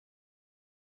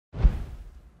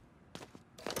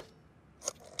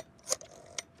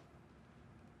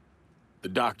The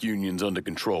dock union's under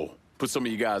control. Put some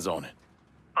of you guys on it.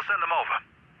 I'll send them over.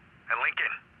 And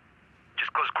Lincoln, just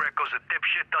cause Greco's a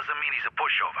dipshit doesn't mean he's a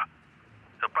pushover.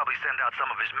 He'll probably send out some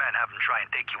of his men, have him try and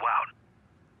take you out.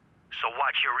 So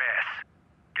watch your ass.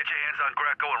 Get your hands on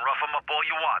Greco and rough him up all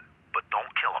you want, but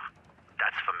don't kill him.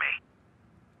 That's for me.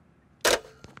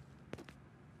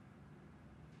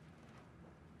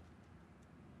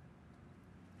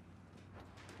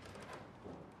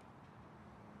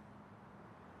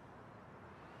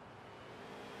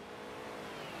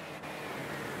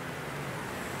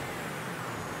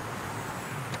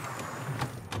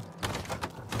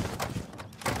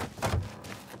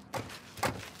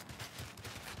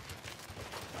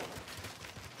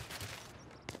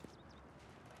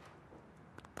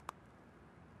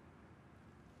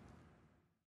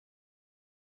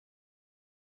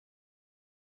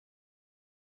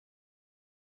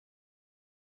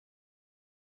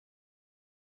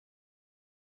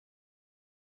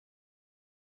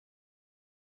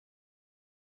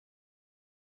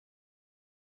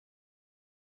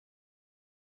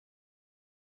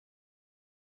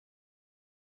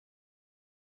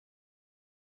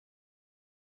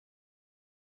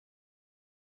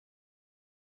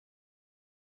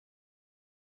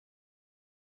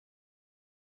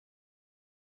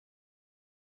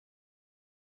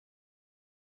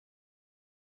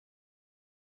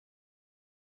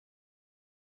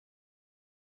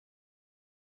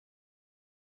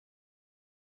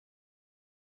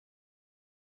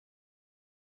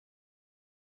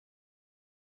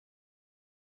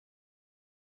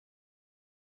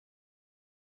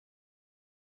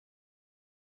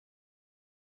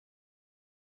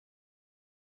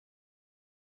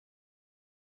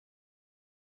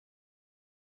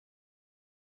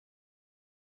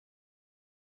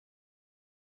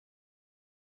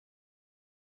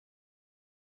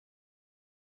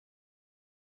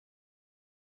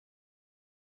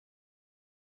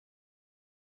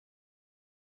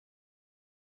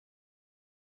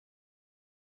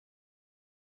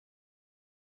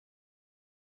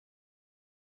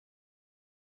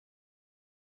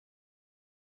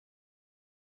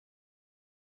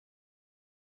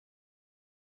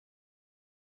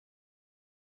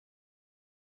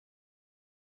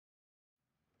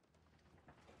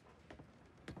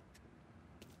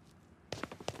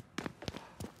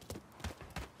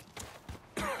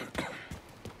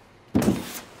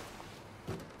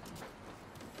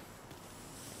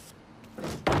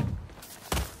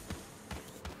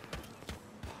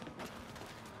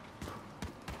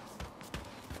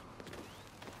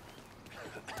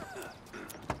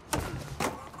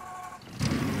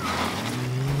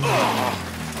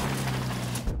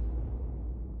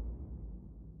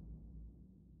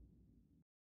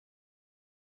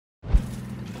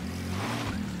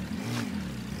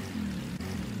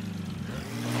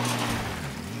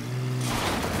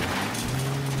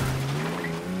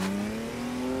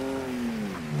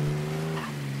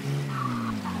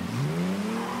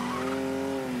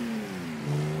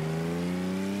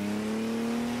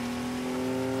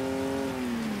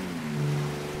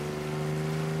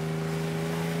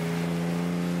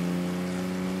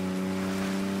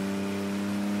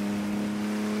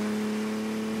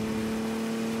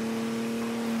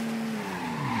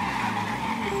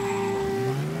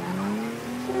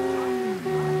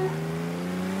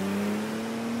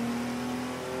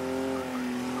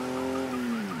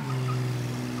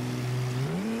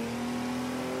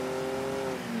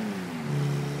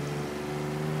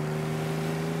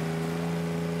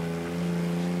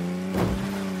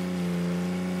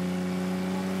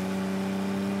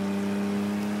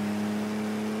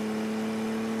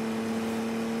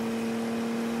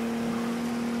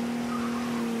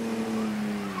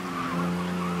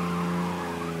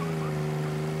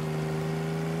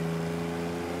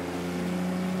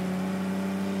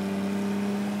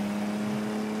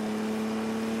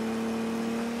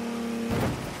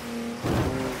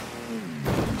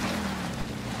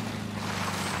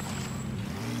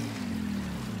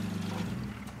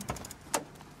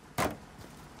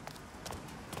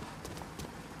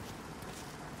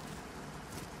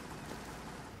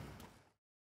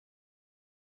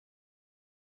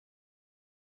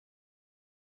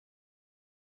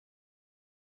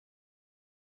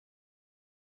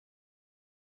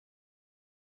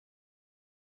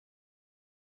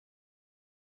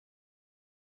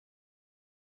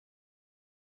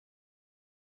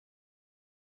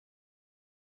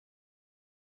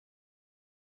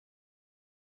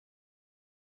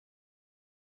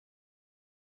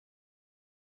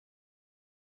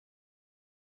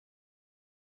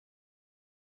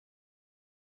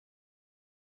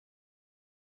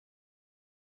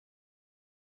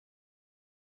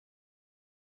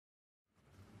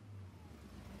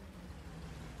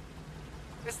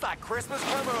 It's like Christmas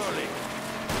come early.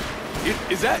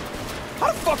 Is that...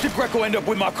 How the fuck did Greco end up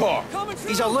with my car?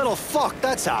 He's a little fuck,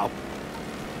 that's how.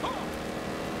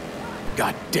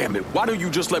 God damn it, why don't you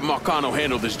just let Marcano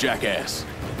handle this jackass?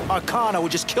 Marcano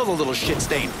would just kill the little shit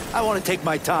stain. I want to take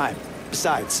my time.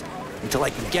 Besides, until I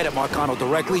can get at Marcano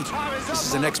directly, this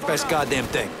is the next best goddamn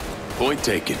thing. Point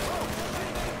taken.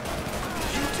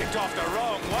 You ticked off the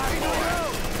wrong one, boy.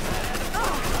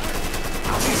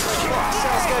 Jesus Christ,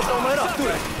 these guys don't let up, do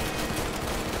they?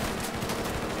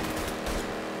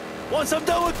 Once I'm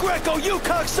done with Greco, you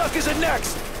cocksuckers are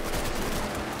next!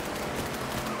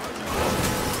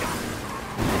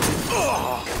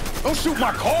 Don't shoot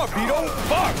my car, Vito!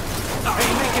 Fuck! I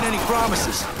ain't making any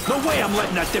promises. No way I'm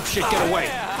letting that dipshit get away.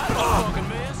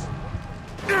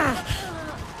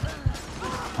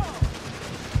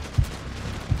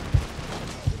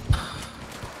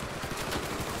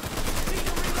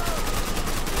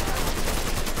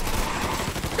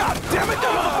 God damn it,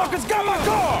 that motherfucker's got my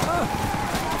car!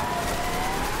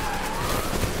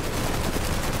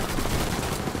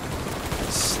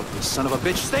 Slippery son of a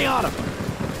bitch, stay on him!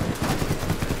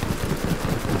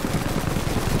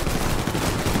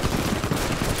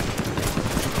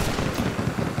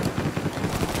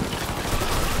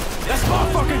 That's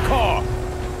my fucking car!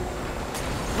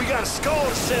 We got a skull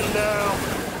to send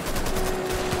now.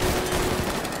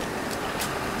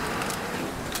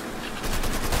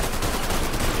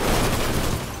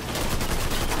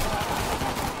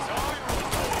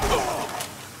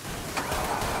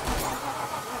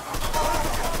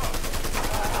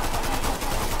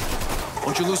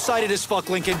 Don't you lose sight of this fuck,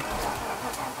 Lincoln.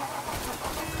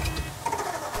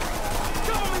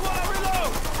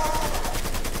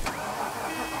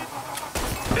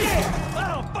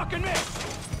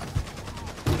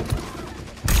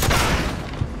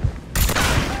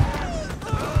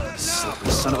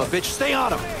 Slippery son of a bitch, stay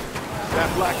on him!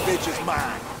 That black bitch is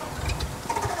mine.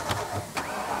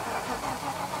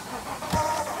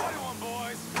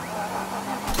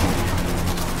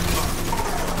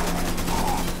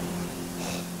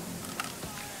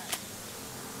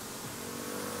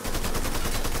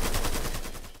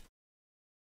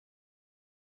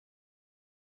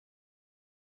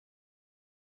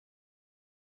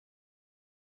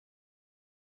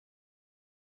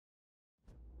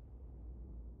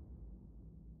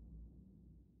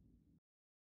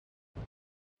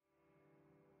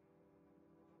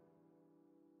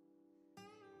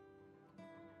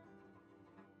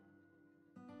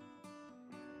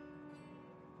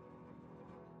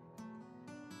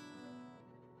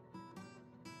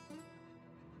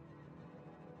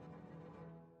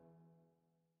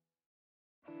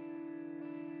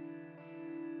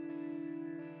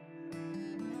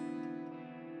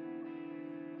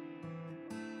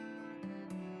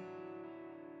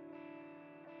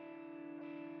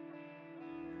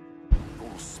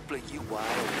 Split you wide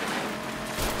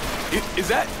Is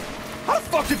that... How the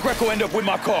fuck did Greco end up with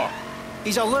my car?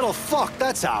 He's a little fuck,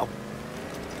 that's how.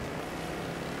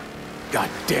 God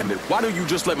damn it, why don't you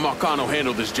just let Marcano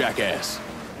handle this jackass?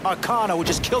 Marcano would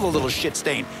just kill the little shit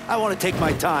stain. I want to take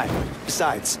my time.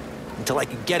 Besides, until I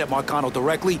can get at Marcano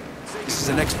directly, this is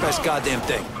the next best goddamn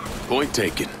thing. Point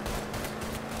taken.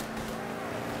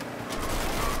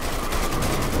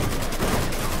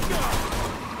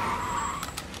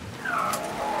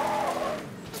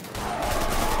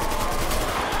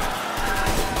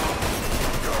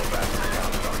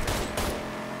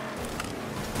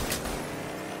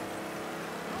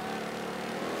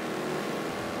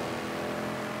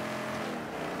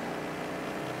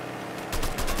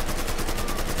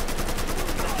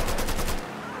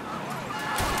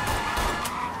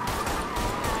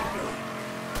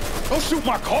 Don't shoot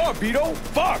my car, Vito!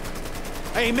 Fuck!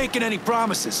 I ain't making any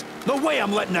promises. No way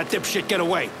I'm letting that dipshit get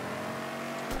away.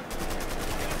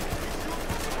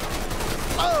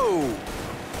 Oh!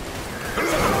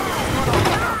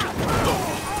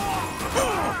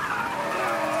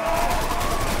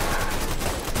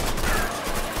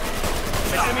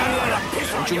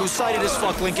 Don't you lose sight of this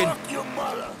fuck, Lincoln.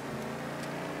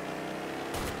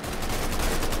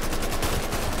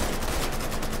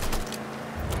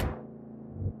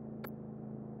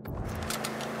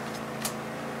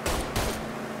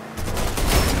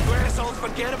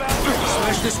 Forget about it.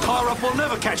 Smash this car up, we'll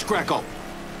never catch Greco.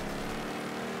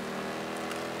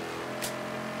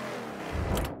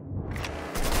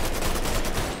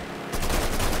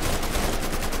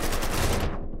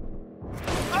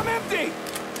 I'm empty!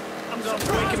 I'm gonna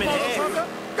break him in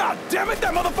half. God damn it,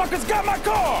 that motherfucker's got my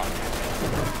car!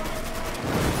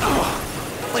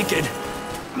 Ugh. Lincoln,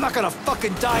 I'm not gonna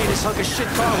fucking die in this hunk of shit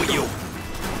car with you.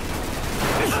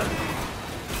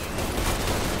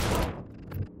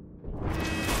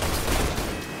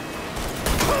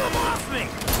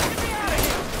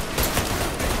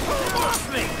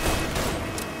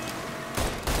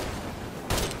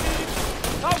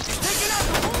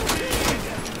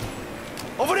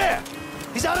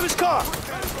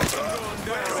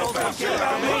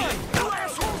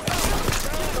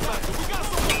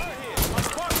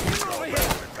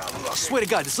 I swear to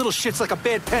God, this little shit's like a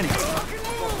bad penny.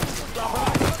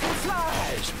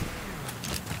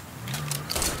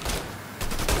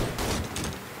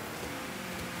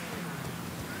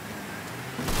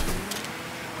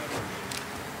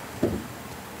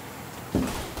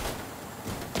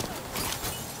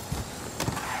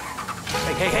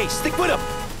 Hey, stick with him!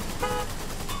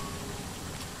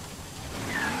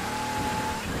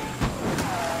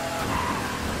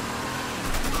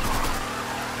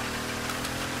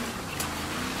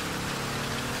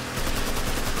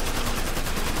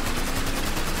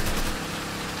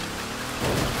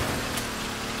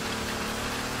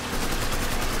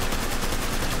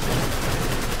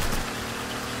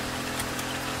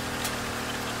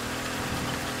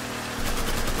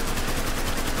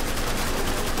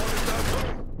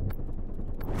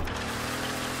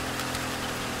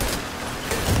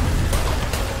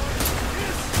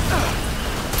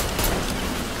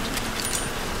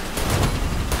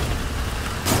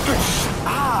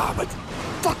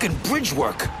 Fucking bridge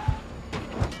work.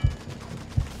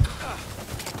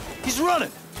 He's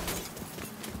running.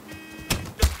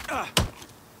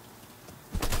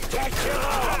 Can't kill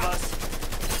all of us.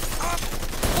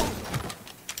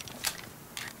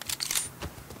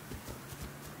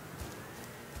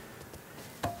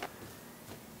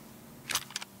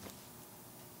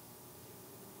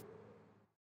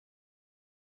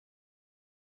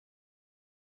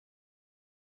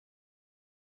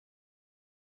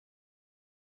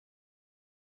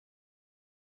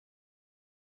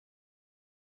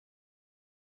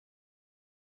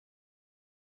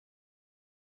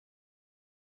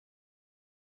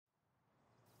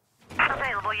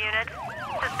 Available unit.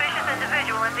 Suspicious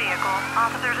individual in vehicle.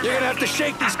 Officers... You're gonna have to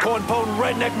shake these corn-potent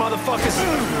redneck motherfuckers.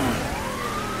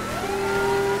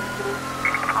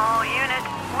 All units,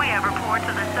 we have reports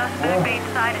of the suspect being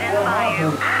sighted in the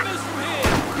bayou.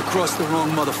 You crossed the wrong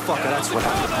motherfucker, that's what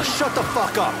happened. Now shut the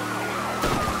fuck up.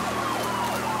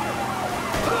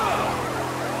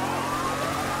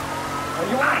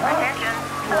 Attention.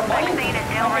 Suspect seen at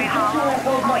Delray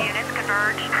Hollow. All units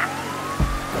converge.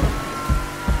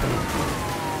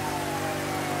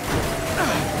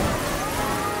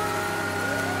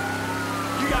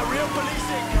 You got real police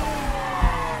incoming.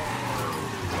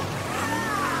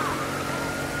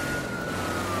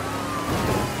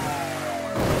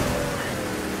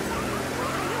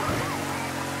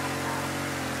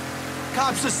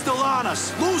 Cops are still on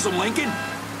us. Lose them, Lincoln.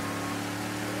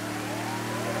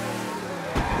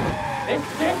 This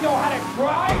kid know how to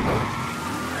drive?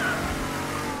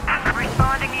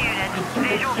 Responding unit.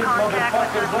 Visual contact with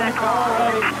suspect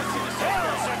already.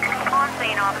 On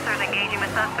scene, officers engaging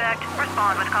with suspect.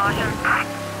 Respond with caution.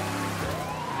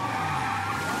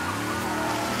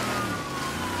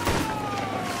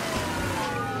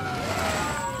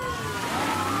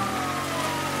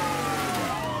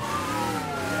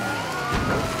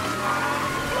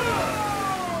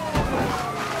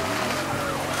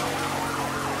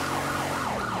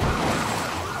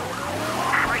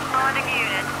 Responding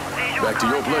unit. Visual Back to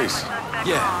your contact place. with suspect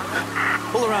Yeah. on.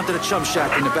 Pull around to the chum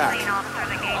shack in the back. On scene,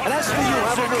 officers engaging And as for you,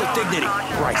 have a little dignity.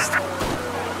 Christ. Hell's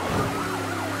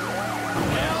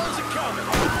it coming?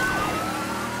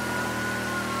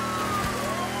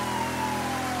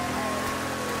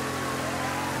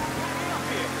 Up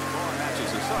here. More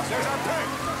matches and suspects. There's our pay.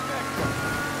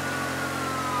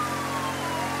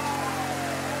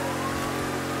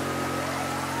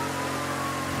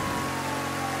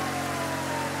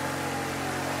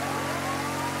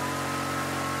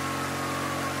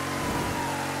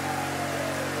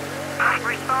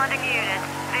 Responding unit.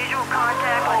 Visual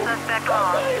contact with suspect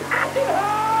on.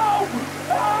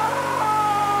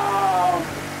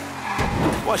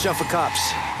 Watch out for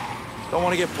cops. Don't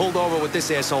want to get pulled over with this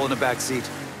asshole in the back seat.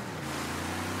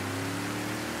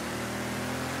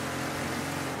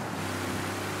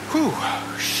 Whew,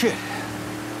 shit.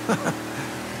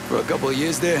 For a couple of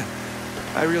years there,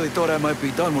 I really thought I might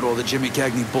be done with all the Jimmy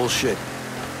Cagney bullshit.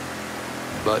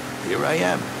 But here I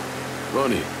am.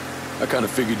 Ronnie, I kind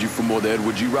of figured you for more the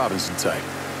Edward G. Robinson type.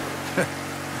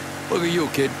 Look at you,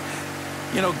 kid.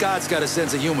 You know, God's got a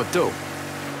sense of humor, too.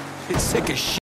 It's sick as shit.